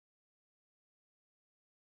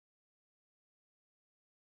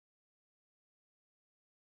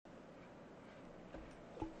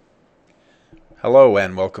Hello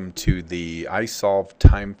and welcome to the iSolved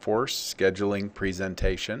TimeForce Scheduling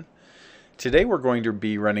presentation. Today we're going to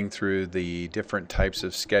be running through the different types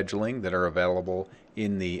of scheduling that are available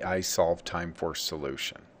in the iSolved TimeForce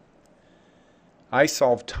solution.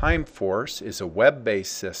 iSolved TimeForce is a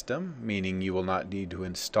web-based system, meaning you will not need to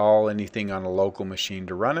install anything on a local machine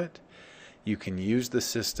to run it. You can use the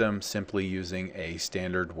system simply using a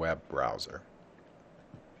standard web browser.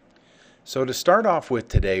 So to start off with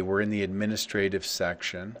today, we're in the administrative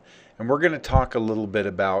section, and we're going to talk a little bit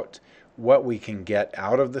about what we can get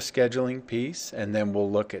out of the scheduling piece, and then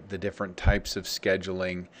we'll look at the different types of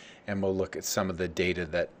scheduling, and we'll look at some of the data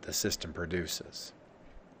that the system produces.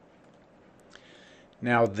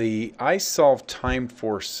 Now, the iSolved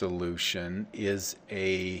TimeForce solution is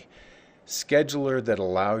a scheduler that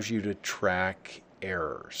allows you to track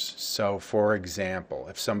errors. So, for example,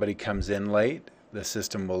 if somebody comes in late, the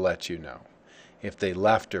system will let you know. If they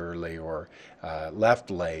left early or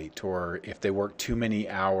left late, or if they worked too many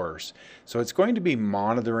hours. So it's going to be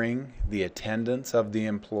monitoring the attendance of the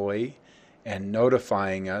employee and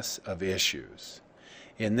notifying us of issues.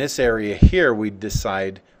 In this area here, we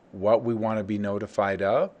decide what we want to be notified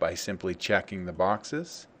of by simply checking the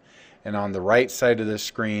boxes. And on the right side of the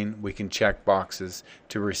screen, we can check boxes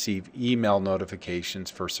to receive email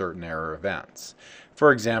notifications for certain error events.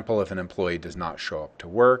 For example, if an employee does not show up to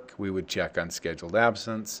work, we would check unscheduled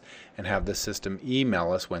absence and have the system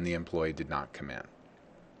email us when the employee did not come in.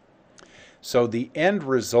 So the end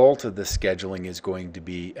result of the scheduling is going to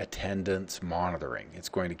be attendance monitoring. It's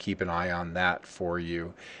going to keep an eye on that for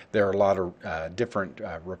you. There are a lot of different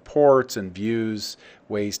reports and views,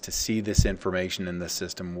 ways to see this information in the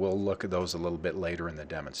system. We'll look at those a little bit later in the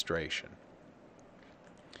demonstration.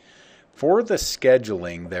 For the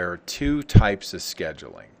scheduling, there are two types of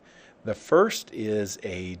scheduling. The first is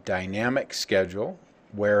a dynamic schedule,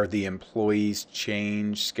 where the employees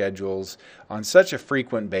change schedules on such a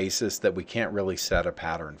frequent basis that we can't really set a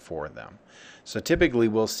pattern for them. So typically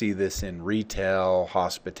we'll see this in retail,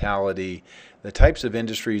 hospitality, the types of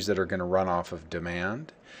industries that are going to run off of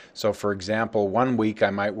demand. So for example, one week I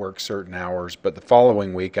might work certain hours, but the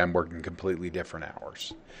following week I'm working completely different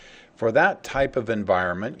hours. For that type of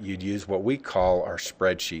environment, you'd use what we call our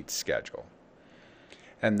spreadsheet schedule.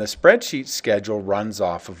 And the spreadsheet schedule runs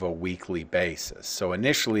off of a weekly basis. So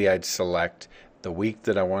initially I'd select the week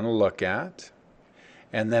that I want to look at,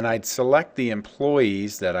 and then I'd select the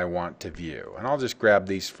employees that I want to view. And I'll just grab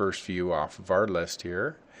these first few off of our list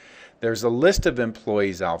here. There's a list of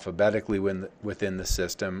employees alphabetically within the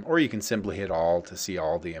system, or you can simply hit all to see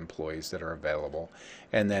all the employees that are available.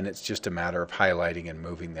 And then it's just a matter of highlighting and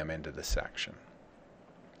moving them into the section.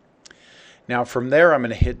 Now from there I'm going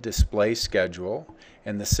to hit display schedule,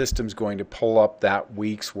 and the system's going to pull up that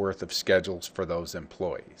week's worth of schedules for those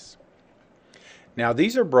employees. Now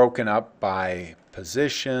these are broken up by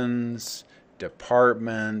positions,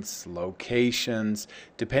 departments, locations.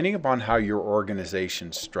 Depending upon how your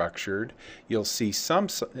organization's structured, you'll see some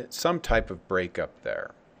type of breakup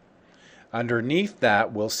there. Underneath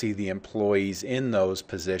that, we'll see the employees in those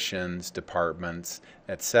positions, departments,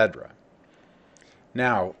 etc.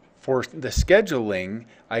 Now, for the scheduling,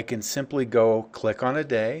 I can simply go click on a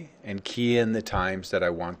day and key in the times that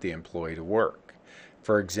I want the employee to work.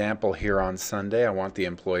 For example, here on Sunday, I want the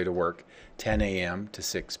employee to work 10 a.m. to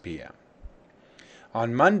 6 p.m.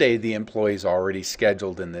 On Monday, the employee is already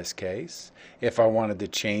scheduled in this case. If I wanted to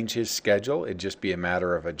change his schedule, it'd just be a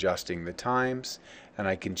matter of adjusting the times, and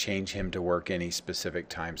I can change him to work any specific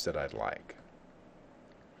times that I'd like.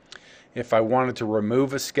 If I wanted to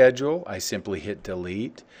remove a schedule, I simply hit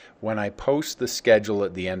delete. When I post the schedule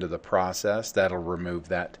at the end of the process, that'll remove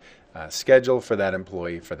that schedule for that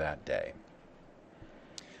employee for that day.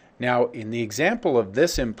 Now, in the example of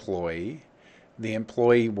this employee, the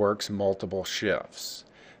employee works multiple shifts.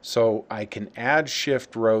 So I can add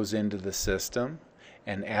shift rows into the system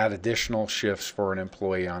and add additional shifts for an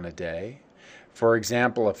employee on a day. For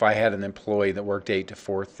example, if I had an employee that worked 8 to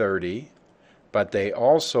 4:30, but they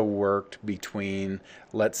also worked between,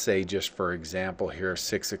 let's say just for example here,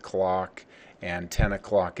 6 o'clock and 10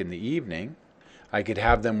 o'clock in the evening, I could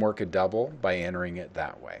have them work a double by entering it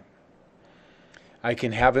that way. I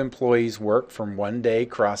can have employees work from one day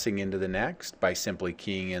crossing into the next by simply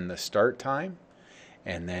keying in the start time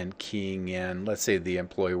and then keying in, let's say the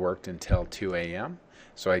employee worked until 2 a.m.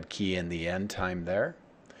 So I'd key in the end time there.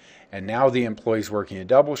 And now the employee's working a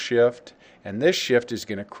double shift, and this shift is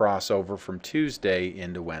going to cross over from Tuesday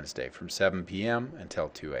into Wednesday from 7 p.m. until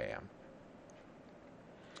 2 a.m.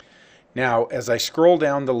 Now, as I scroll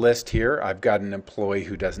down the list here, I've got an employee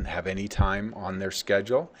who doesn't have any time on their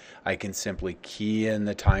schedule. I can simply key in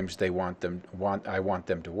the times I want them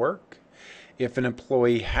to work. If an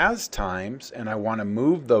employee has times and I want to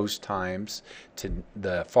move those times to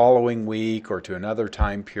the following week or to another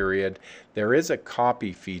time period, there is a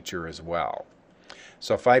copy feature as well.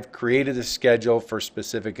 So if I've created a schedule for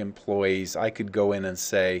specific employees, I could go in and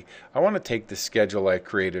say, I want to take the schedule I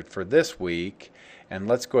created for this week and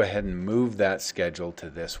let's go ahead and move that schedule to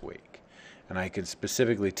this week. And I can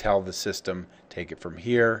specifically tell the system, take it from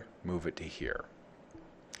here, move it to here.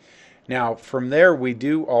 Now, from there, we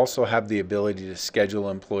do also have the ability to schedule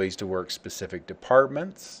employees to work specific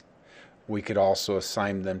departments. We could also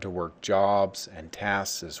assign them to work jobs and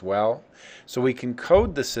tasks as well. So we can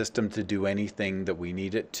code the system to do anything that we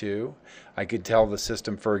need it to. I could tell the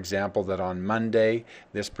system, for example, that on Monday,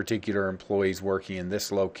 this particular employee is working in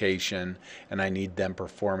this location and I need them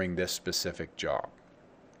performing this specific job.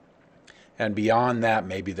 And beyond that,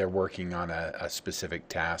 maybe they're working on a specific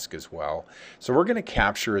task as well. So we're going to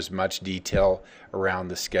capture as much detail around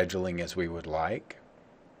the scheduling as we would like.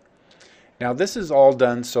 Now this is all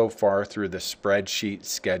done so far through the spreadsheet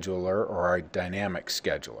scheduler or our dynamic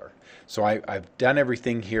scheduler. So I've done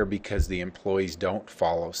everything here because the employees don't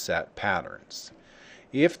follow set patterns.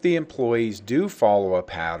 If the employees do follow a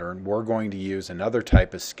pattern, we're going to use another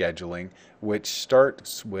type of scheduling which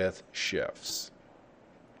starts with shifts.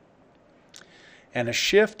 And a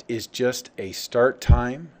shift is just a start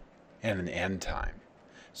time and an end time.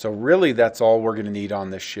 So really that's all we're going to need on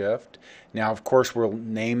this shift. Now of course we'll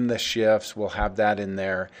name the shifts, we'll have that in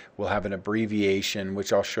there, we'll have an abbreviation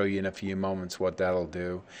which I'll show you in a few moments what that'll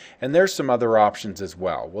do. And there's some other options as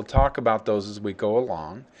well. We'll talk about those as we go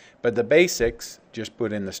along, but the basics, just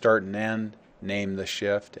put in the start and end, name the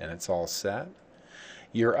shift, and it's all set.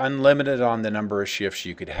 You're unlimited on the number of shifts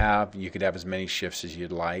you could have. You could have as many shifts as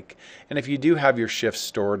you'd like. And if you do have your shifts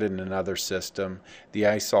stored in another system, the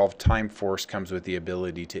iSolved TimeForce comes with the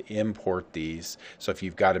ability to import these. So if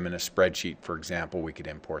you've got them in a spreadsheet, for example, we could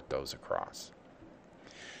import those across.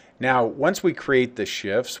 Now, once we create the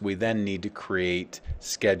shifts, we then need to create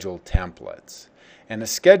schedule templates. And a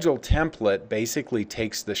schedule template basically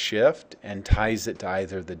takes the shift and ties it to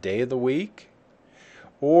either the day of the week,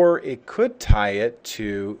 or it could tie it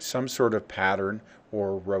to some sort of pattern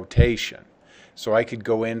or rotation. So I could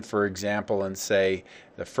go in, for example, and say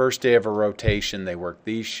the first day of a rotation they work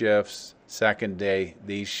these shifts, second day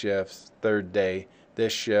these shifts, third day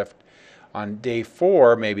this shift. On day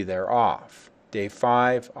 4 maybe they're off, day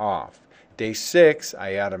 5 off, day 6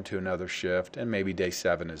 I add them to another shift, and maybe day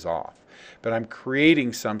 7 is off. But I'm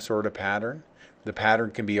creating some sort of pattern. The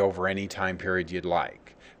pattern can be over any time period you'd like.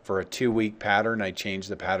 For a 2-week pattern, I change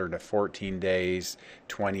the pattern to 14 days,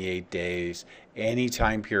 28 days, any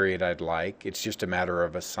time period I'd like. It's just a matter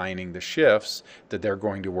of assigning the shifts that they're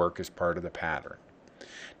going to work as part of the pattern.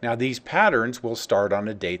 Now these patterns will start on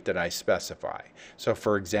a date that I specify. So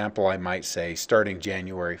for example, I might say starting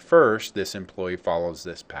January 1st, this employee follows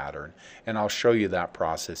this pattern, and I'll show you that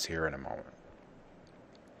process here in a moment.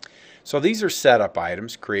 So these are setup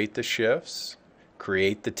items: create the shifts,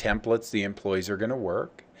 create the templates the employees are going to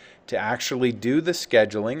work. To actually do the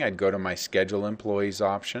scheduling, I'd go to my Schedule Employees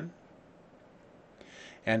option.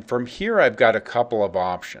 And from here I've got a couple of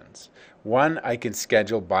options. One, I can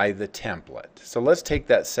schedule by the template. So let's take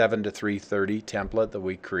that 7 to 3:30 template that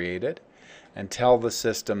we created and tell the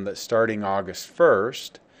system that starting August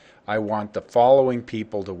 1st, I want the following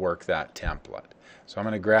people to work that template. So I'm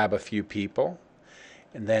going to grab a few people,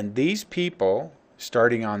 and then these people,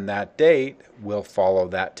 starting on that date, will follow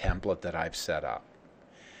that template that I've set up.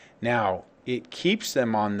 Now, it keeps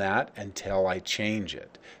them on that until I change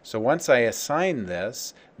it. So once I assign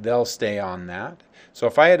this, they'll stay on that. So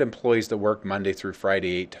if I had employees that work Monday through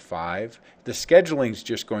Friday 8 to 5, the scheduling is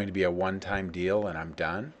just going to be a one-time deal and I'm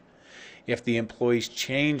done. If the employees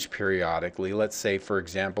change periodically, let's say for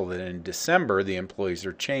example that in December the employees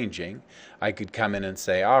are changing, I could come in and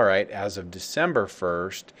say, all right, as of December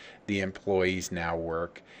 1st, the employees now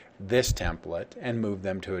work this template, and move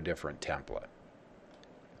them to a different template.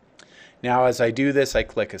 Now as I do this, I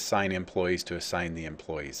click Assign Employees to assign the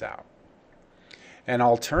employees out. An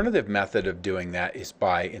alternative method of doing that is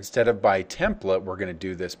instead of by template, we're going to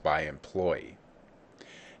do this by employee.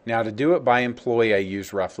 Now to do it by employee, I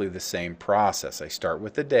use roughly the same process. I start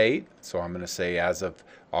with the date, so I'm going to say as of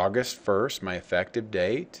August 1st, my effective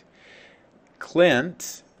date.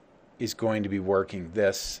 Clint is going to be working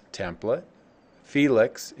this template.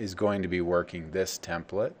 Felix is going to be working this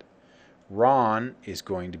template. Ron is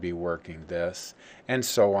going to be working this, and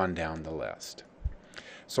so on down the list.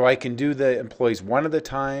 So I can do the employees one at a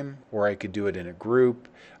time, or I could do it in a group.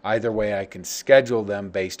 Either way, I can schedule them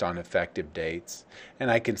based on effective dates, and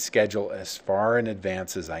I can schedule as far in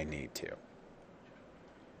advance as I need to.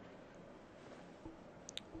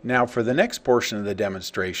 Now for the next portion of the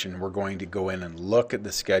demonstration, we're going to go in and look at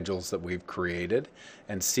the schedules that we've created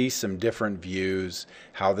and see some different views,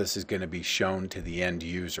 how this is going to be shown to the end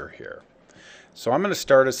user here. So I'm going to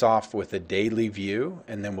start us off with a daily view,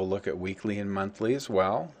 and then we'll look at weekly and monthly as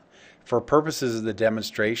well. For purposes of the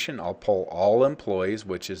demonstration, I'll pull all employees,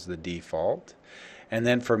 which is the default, and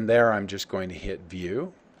then from there I'm just going to hit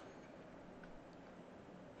View.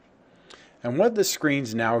 And what the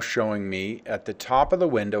screen's now showing me, at the top of the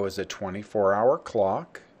window is a 24-hour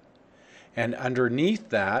clock, and underneath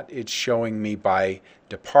that it's showing me by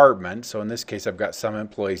department. So in this case I've got some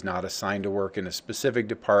employees not assigned to work in a specific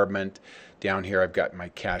department. Down here I've got my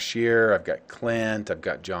cashier, I've got Clint, I've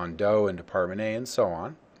got John Doe in Department A, and so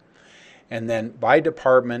on. And then by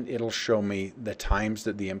department it'll show me the times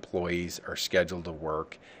that the employees are scheduled to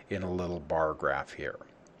work in a little bar graph here.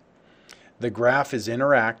 The graph is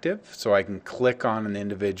interactive, so I can click on an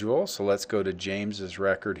individual. So let's go to James's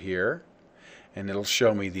record here, and it'll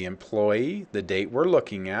show me the employee, the date we're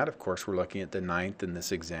looking at. Of course, we're looking at the 9th in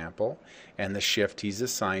this example, and the shift he's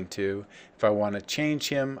assigned to. If I want to change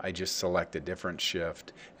him, I just select a different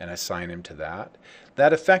shift and assign him to that.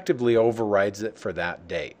 That effectively overrides it for that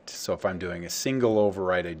date. So if I'm doing a single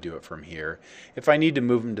override, I'd do it from here. If I need to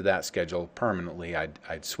move him to that schedule permanently,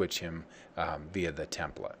 I'd switch him via the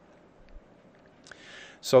template.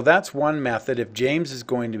 So that's one method. If James is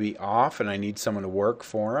going to be off and I need someone to work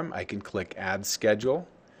for him, I can click Add Schedule,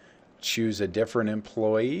 choose a different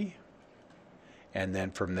employee, and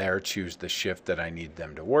then from there choose the shift that I need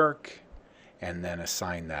them to work, and then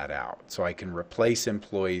assign that out. So I can replace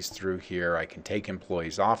employees through here. I can take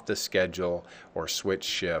employees off the schedule or switch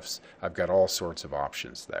shifts. I've got all sorts of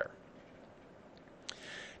options there.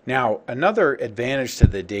 Now, another advantage to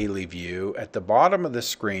the daily view, at the bottom of the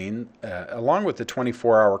screen, along with the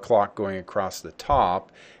 24-hour clock going across the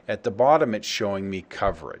top, at the bottom it's showing me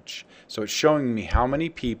coverage. So it's showing me how many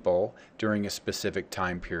people during a specific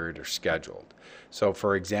time period are scheduled. So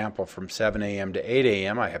for example, from 7 a.m. to 8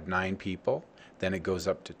 a.m. I have 9 people, then it goes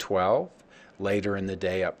up to 12, later in the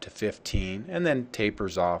day up to 15, and then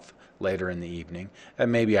tapers off later in the evening,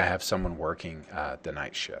 and maybe I have someone working the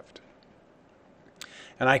night shift.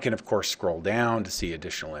 And I can, of course, scroll down to see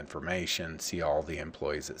additional information, see all the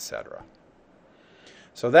employees, etc.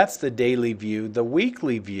 So that's the daily view. The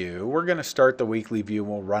weekly view, we're going to start the weekly view.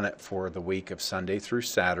 We'll run it for the week of Sunday through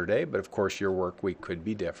Saturday, but of course your work week could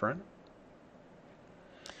be different.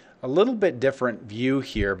 A little bit different view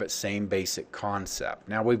here, but same basic concept.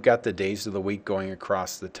 Now we've got the days of the week going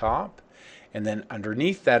across the top, and then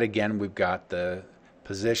underneath that again we've got the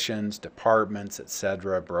positions, departments,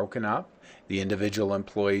 etc. broken up, the individual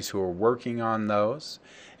employees who are working on those,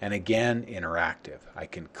 and again interactive. I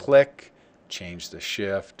can click, change the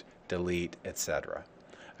shift, delete, etc.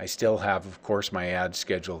 I still have, of course, my ad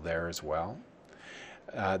schedule there as well.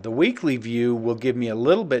 The weekly view will give me a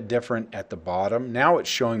little bit different at the bottom. Now it's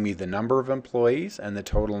showing me the number of employees and the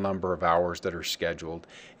total number of hours that are scheduled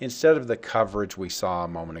instead of the coverage we saw a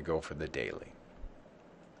moment ago for the daily.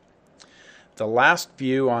 The last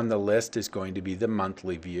view on the list is going to be the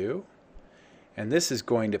monthly view, and this is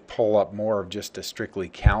going to pull up more of just a strictly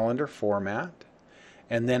calendar format.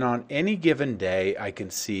 And then on any given day I can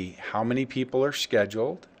see how many people are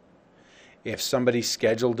scheduled. If somebody's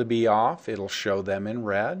scheduled to be off, it'll show them in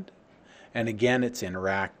red. And again, it's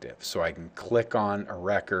interactive, so I can click on a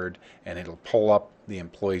record and it'll pull up the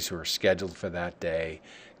employees who are scheduled for that day,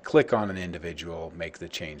 click on an individual, make the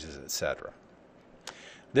changes, etc.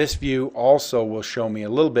 This view also will show me a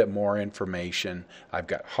little bit more information. I've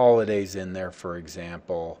got holidays in there, for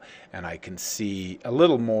example, and I can see a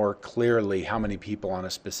little more clearly how many people on a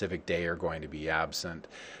specific day are going to be absent.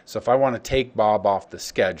 So if I want to take Bob off the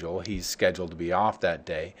schedule, he's scheduled to be off that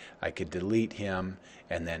day, I could delete him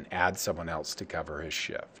and then add someone else to cover his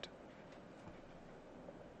shift.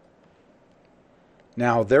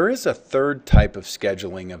 Now, there is a third type of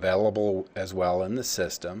scheduling available as well in the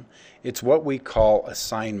system. It's what we call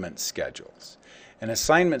assignment schedules. And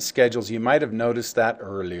assignment schedules, you might have noticed that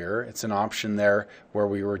earlier. It's an option there where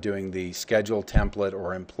we were doing the schedule template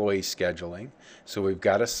or employee scheduling. So we've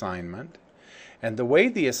got assignment. And the way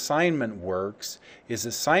the assignment works is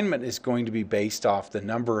assignment is going to be based off the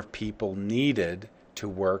number of people needed to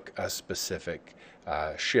work a specific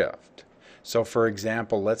shift. So for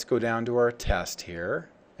example, let's go down to our test here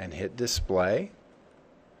and hit display.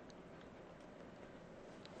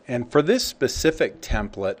 And for this specific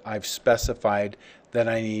template, I've specified that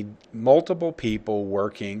I need multiple people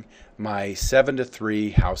working my 7 to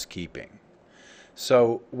 3 housekeeping.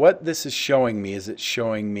 So what this is showing me is it's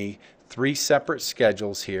showing me 3 separate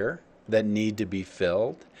schedules here that need to be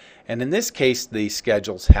filled. And in this case, the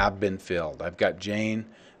schedules have been filled. I've got Jane,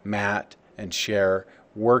 Matt, and Cher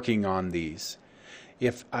working on these.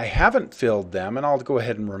 If I haven't filled them, and I'll go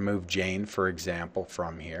ahead and remove Jane, for example,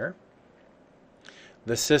 from here,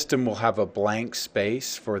 the system will have a blank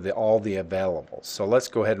space for all the availables. So let's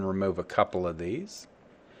go ahead and remove a couple of these.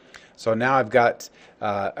 So now I've got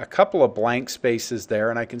a couple of blank spaces there,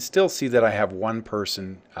 and I can still see that I have one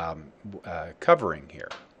person covering here.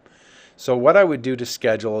 So what I would do to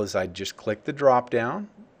schedule is I'd just click the drop down.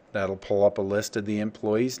 That'll pull up a list of the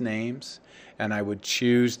employees' names, and I would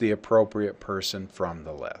choose the appropriate person from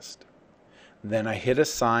the list. Then I hit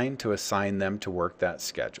assign to assign them to work that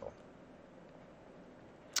schedule.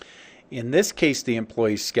 In this case, the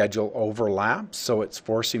employee's schedule overlaps, so it's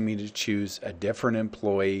forcing me to choose a different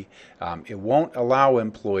employee. It won't allow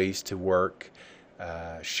employees to work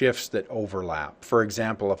shifts that overlap. For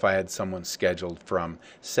example, if I had someone scheduled from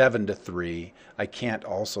 7 to 3, I can't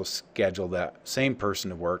also schedule that same person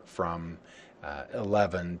to work from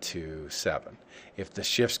 11 to 7. If the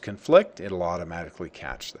shifts conflict, it'll automatically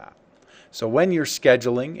catch that. So when you're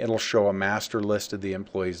scheduling, it'll show a master list of the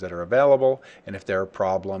employees that are available, and if there are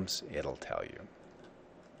problems, it'll tell you.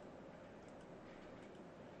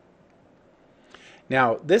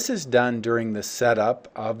 Now, this is done during the setup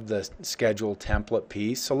of the schedule template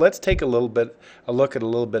piece. So let's take a look at a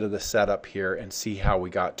little bit of the setup here and see how we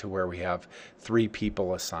got to where we have 3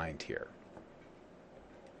 people assigned here.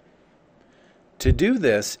 To do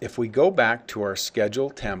this, if we go back to our schedule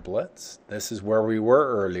templates, this is where we were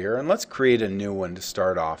earlier, and let's create a new one to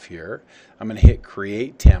start off here. I'm going to hit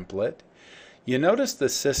Create Template. You notice the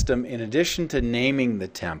system, in addition to naming the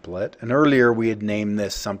template, and earlier we had named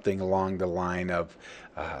this something along the line of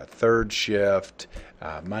third shift,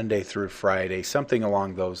 Monday through Friday, something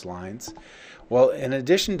along those lines. Well, in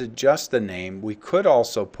addition to just the name, we could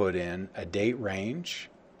also put in a date range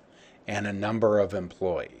and a number of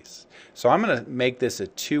employees. So I'm going to make this a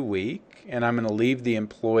 2-week, and I'm going to leave the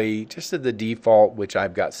employee just at the default, which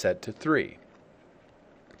I've got set to 3.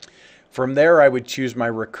 From there, I would choose my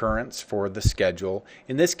recurrence for the schedule.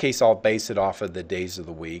 In this case, I'll base it off of the days of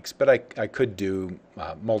the weeks, but I could do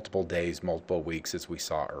multiple days, multiple weeks, as we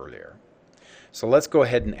saw earlier. So let's go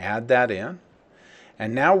ahead and add that in.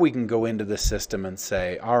 And now we can go into the system and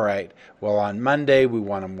say, all right, well, on Monday we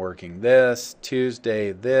want them working this,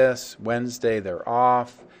 Tuesday this, Wednesday they're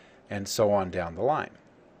off, and so on down the line.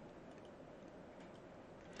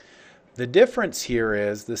 The difference here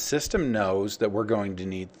is the system knows that we're going to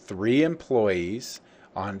need 3 employees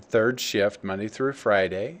on third shift, Monday through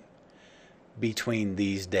Friday, between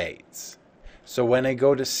these dates. So when I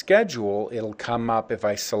go to schedule, it'll come up, if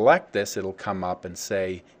I select this, it'll come up and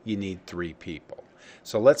say you need 3 people.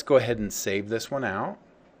 So let's go ahead and save this one out.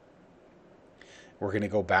 We're going to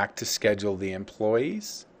go back to schedule the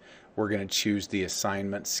employees. We're going to choose the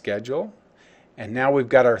assignment schedule. And now we've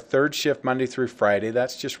got our third shift Monday through Friday.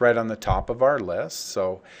 That's just right on the top of our list.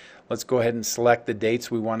 So let's go ahead and select the dates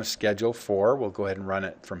we want to schedule for. We'll go ahead and run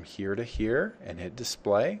it from here to here and hit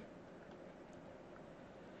display.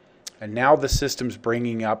 And now the system's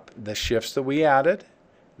bringing up the shifts that we added,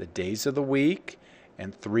 the days of the week,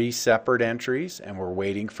 and 3 separate entries, and we're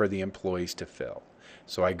waiting for the employees to fill.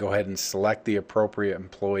 So I go ahead and select the appropriate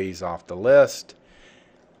employees off the list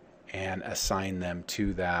and assign them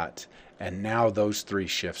to that, and now those 3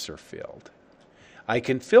 shifts are filled. I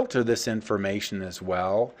can filter this information as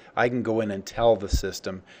well. I can go in and tell the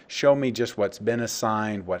system, show me just what's been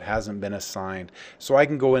assigned, what hasn't been assigned, so I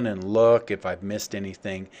can go in and look if I've missed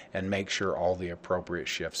anything and make sure all the appropriate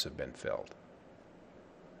shifts have been filled.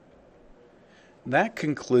 That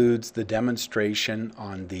concludes the demonstration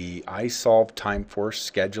on the iSolved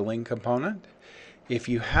TimeForce Scheduling component. If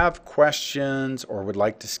you have questions or would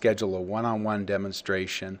like to schedule a one-on-one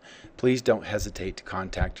demonstration, please don't hesitate to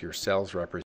contact your sales representative.